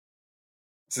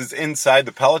This is Inside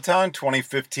the Peloton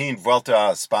 2015 Vuelta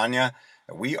a Espana.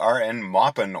 We are in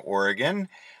Maupin, Oregon.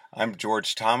 I'm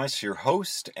George Thomas, your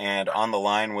host, and on the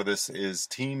line with us is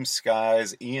Team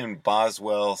Sky's Ian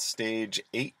Boswell, stage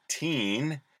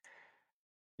 18.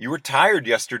 You were tired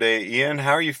yesterday, Ian.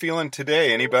 How are you feeling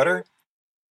today? Any better?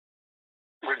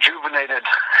 Rejuvenated.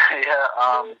 Yeah.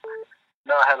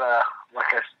 No, I had like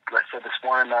I said this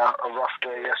morning, a rough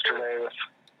day yesterday with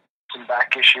some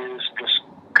back issues, just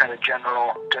kind of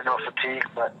general fatigue,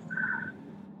 but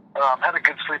had a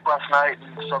good sleep last night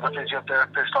and saw the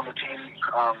physiotherapist on the team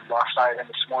last night and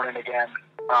this morning again.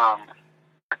 And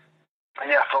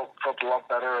yeah, felt a lot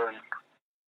better, and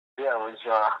yeah, it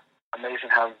was amazing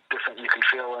how different you can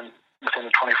feel within a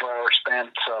 24-hour span.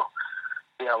 So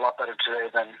yeah, a lot better today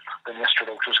than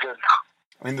yesterday, which was good.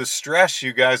 I mean, the stress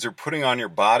you guys are putting on your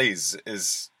bodies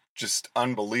is just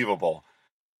unbelievable.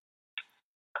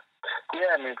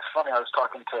 Yeah, I mean, it's funny. I was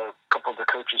talking to a couple of the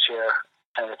coaches here,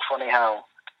 and it's funny how,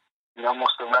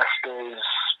 almost the rest days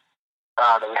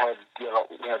that we had,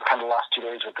 kind of the last 2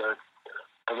 days with the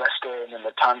rest day and then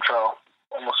the time trial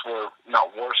almost were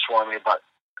not worse for me, but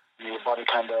your body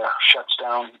kind of shuts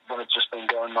down when it's just been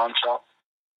going nonstop.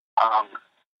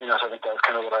 So I think that was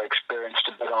kind of what I experienced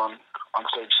a bit on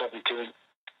stage 17,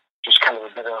 just kind of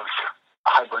a bit of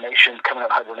coming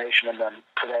out of hibernation, and then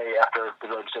today after the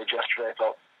road stage yesterday,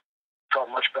 I felt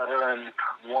much better, and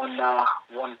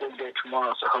one big day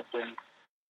tomorrow, so hoping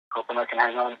I can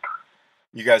hang on.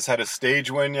 You guys had a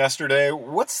stage win yesterday.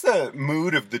 What's the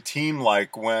mood of the team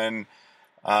like when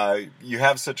you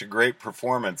have such a great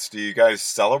performance? Do you guys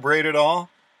celebrate at all?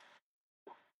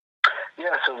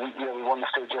 Yeah, so we won the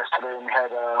stage yesterday, and we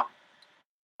had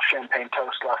champagne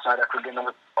toast last night after dinner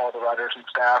with all the riders and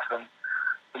staff, and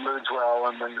the mood's well.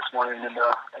 And then this morning in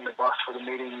the bus for the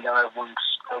meeting, everyone's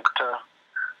stoked to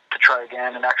try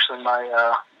again. And actually, my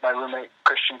roommate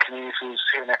Christian Knies, who's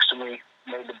here next to me,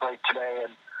 made the break today,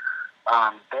 and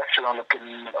they actually wound up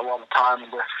getting a lot of time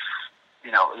with,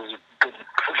 it was a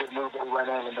good move that we went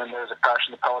in, and then there was a crash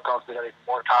in the Peloton, so they got even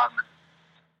more time.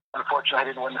 Unfortunately, I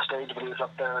didn't win the stage, but he was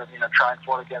up there, trying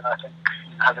for it again. I think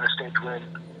having a stage win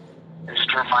is just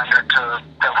a reminder to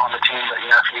everyone on the team that,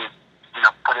 if you,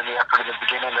 put in the effort at the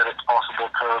beginning, that it's possible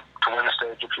to win a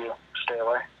stage if you stay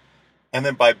away. And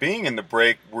then by being in the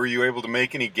break, were you able to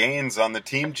make any gains on the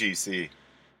Team GC?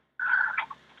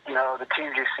 The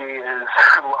Team GC is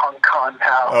long gone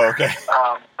now. Oh, okay.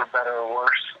 For better or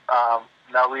worse.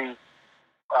 Now we're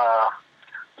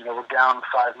down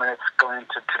 5 minutes going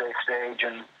into today's stage,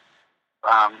 and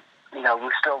we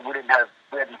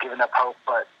hadn't given up hope,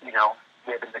 but we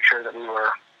had to make sure that we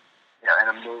were in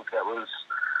a move that was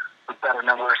with better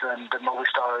numbers than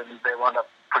Movistar, and they wound up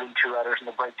putting 2 riders in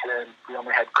the break today, and we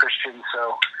only had Christian,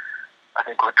 so I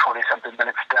think we're 20-something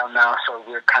minutes down now, so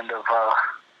we're kind of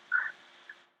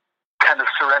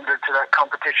surrendered to that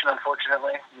competition,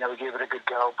 unfortunately. We gave it a good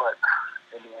go, but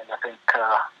in the end, I think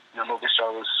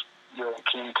Movistar was really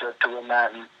keen to win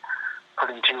that, and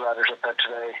putting 2 riders up there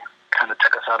today kind of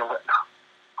took us out of it.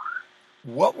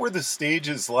 What were the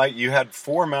stages like? You had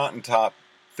 4 mountaintop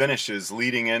finishes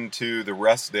leading into the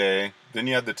rest day. Then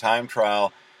you had the time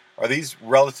trial. Are these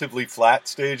relatively flat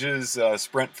stages,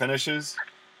 sprint finishes?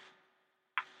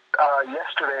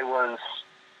 Yesterday was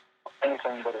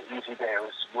anything but an easy day. It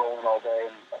was rolling all day,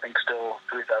 and I think still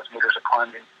 3,000 meters of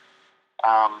climbing.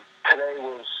 Today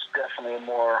was definitely a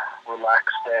more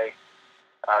relaxed day,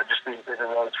 just being bigger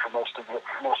roads for most of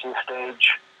the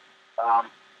stage.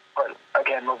 But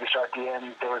again, Movistar at the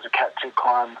end, there was a Cat 2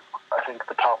 climb. I think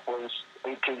the top was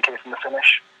 18K from the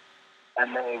finish,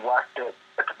 and they whacked it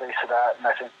at the base of that, and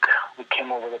I think we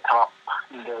came over the top,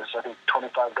 and there was, I think,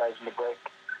 25 guys in the break,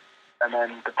 and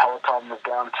then the Peloton was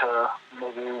down to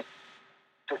maybe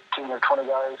 15 or 20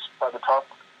 guys by the top.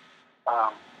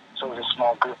 So it was a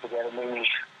small group again, and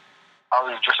I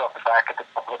was just off the back at the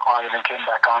top of the climb, and then came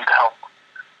back on to help.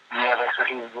 And yeah, so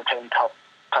he retained top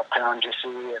 10 on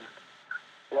GC, and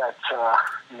yeah, it's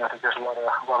I think there's a lot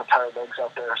of tired legs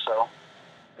out there. So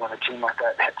when a team like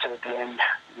that hits it at the end,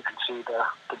 you can see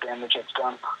the damage it's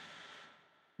done.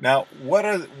 Now, what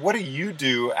do you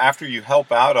do after you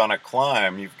help out on a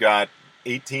climb? You've got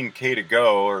 18K to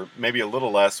go, or maybe a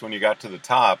little less when you got to the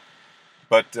top.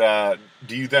 But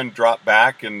do you then drop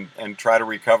back and try to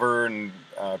recover and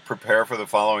prepare for the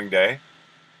following day?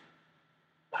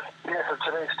 Yeah, so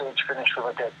today's stage finished with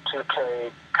like a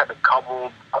 2K kind of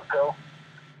cobbled uphill.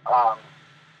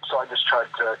 So I just tried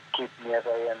to keep Nieve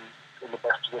in the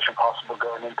best position possible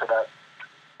going into the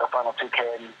final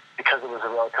 2K. And because it was a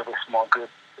relatively small group,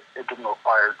 it didn't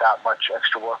require that much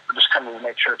extra work. But just kind of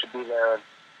make sure to be there. And,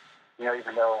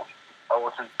 even though I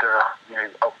wasn't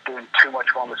doing too much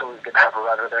for him, it's always good to have a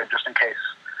rider there just in case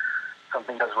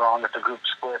something goes wrong, if the group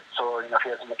splits, or if he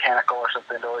has a mechanical or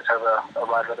something, to always have a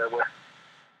rider there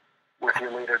with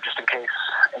your leader just in case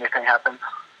anything happens.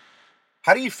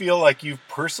 How do you feel like you've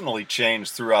personally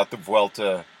changed throughout the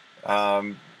Vuelta?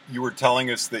 You were telling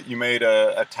us that you made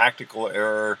a tactical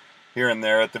error here and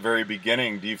there at the very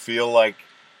beginning. Do you feel like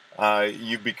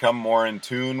you've become more in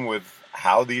tune with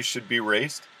how these should be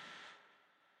raced?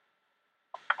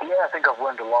 Yeah, I think I've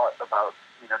learned a lot about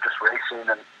just racing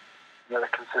and the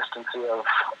consistency of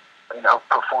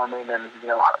performing, and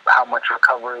how much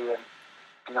recovery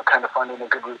and kind of finding a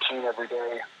good routine every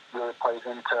day really plays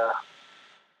into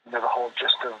the whole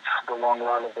gist of the long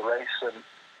run of the race, and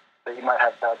that you might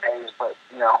have bad days, but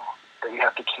that you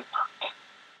have to keep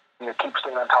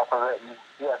staying on top of it. And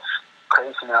yeah, it's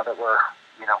crazy now that we're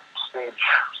stage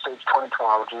 20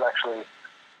 tomorrow, which is actually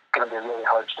going to be a really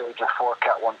hard stage of 4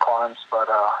 Cat 1 climbs, but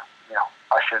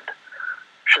I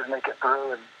should make it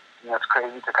through. And it's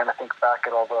crazy to kind of think back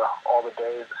at all the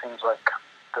days. It seems like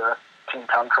the team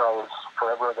time trial was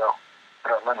forever ago. I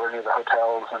don't remember any of the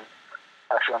hotels, and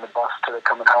actually on the bus today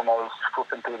coming home, I was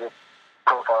flipping through the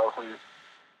profiles, and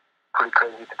pretty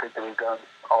crazy to think that we've done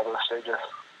all those stages.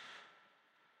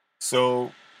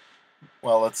 So,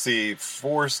 well, let's see,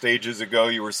 4 stages ago,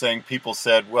 you were saying people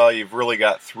said, well, you've really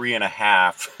got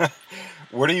 3.5.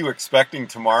 What are you expecting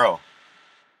tomorrow?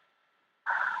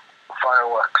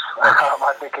 Fireworks. Okay.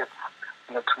 I think it's,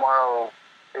 tomorrow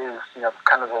is,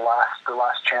 kind of the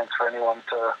last chance for anyone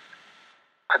to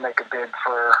make a bid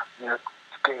for,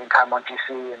 getting time on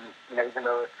GC, and, even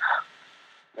though it's,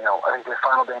 I think the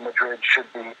final day in Madrid should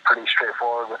be pretty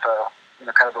straightforward with a,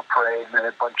 kind of a parade and then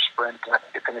a bunch sprint, and I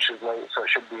think it finishes late, so it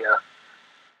should be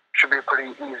a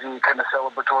pretty easy kind of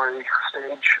celebratory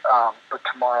stage. But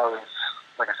tomorrow is,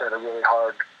 like I said, a really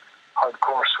hard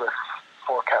course with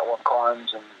 4 Cat 1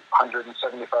 climbs and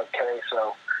 175K.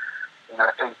 So,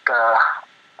 I think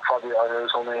Fabio Aru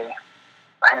is only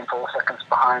a handful of seconds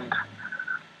behind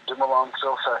Dumoulin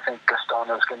still, so I think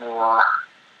Espana is going to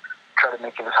try to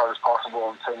make it as hard as possible,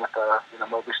 and same with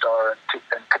Movistar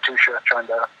and Katusha trying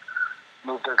to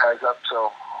move their guys up.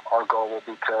 So our goal will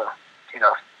be to, if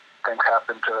things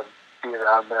happen, to be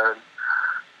around there and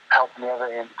help Nieve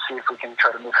and see if we can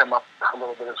try to move him up a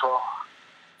little bit as well.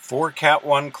 4 Cat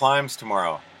 1 climbs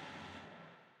tomorrow.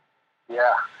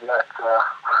 Yeah, it's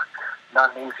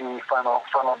not an easy final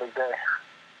big day.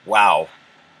 Wow.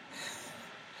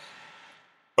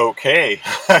 Okay.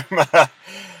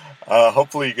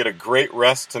 Hopefully you get a great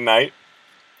rest tonight.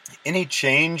 Any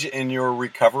change in your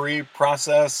recovery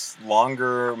process?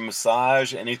 Longer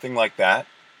massage? Anything like that?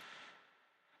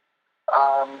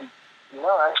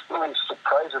 No, actually,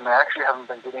 surprisingly, I actually haven't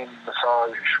been getting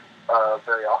massage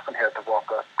very often here at the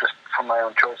Vuelta. Just from my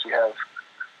own choice, we have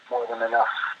more than enough,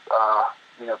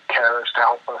 carers to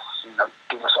help us,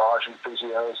 do massage and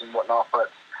physios and whatnot.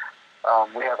 But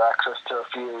we have access to a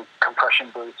few compression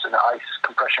boots and an ice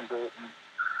compression boot, and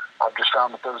I've just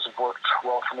found that those have worked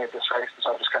well for me at this race,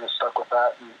 so I've just kind of stuck with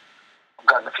that, and I've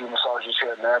gotten a few massages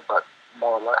here and there, but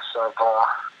more or less I've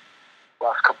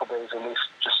last couple of days at least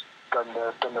just done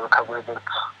the recovery boots.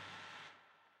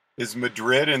 Is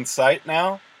Madrid in sight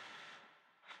now?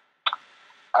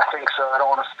 I think so. I don't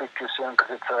want to speak too soon because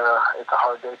it's a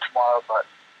hard day tomorrow, but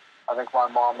I think my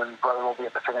mom and brother will be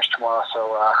at the finish tomorrow,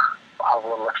 so I'll have a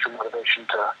little extra motivation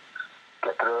to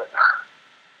get through it.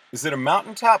 Is it a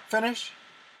mountaintop finish?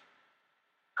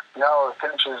 No, it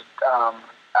finishes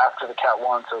after the Cat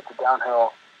 1, so it's a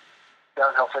downhill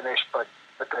finish, but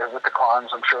with the climbs,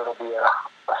 I'm sure it'll be a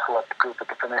select group at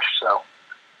the finish, so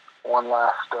one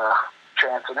last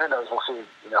chance, and who knows, we'll see,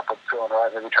 if I'm feeling all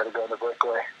right, maybe try to go in the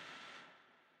breakaway.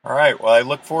 All right, well, I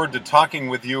look forward to talking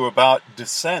with you about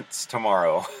descents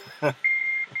tomorrow. All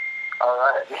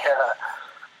right, yeah,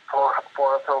 4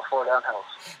 uphills, 4 downhills.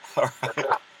 All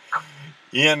right.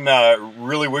 Ian,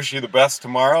 really wish you the best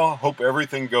tomorrow. Hope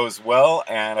everything goes well,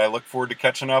 and I look forward to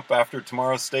catching up after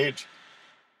tomorrow's stage.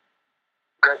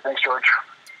 Great, thanks, George.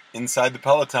 Inside the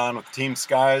Peloton with Team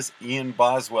Sky's Ian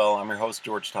Boswell. I'm your host,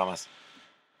 George Thomas.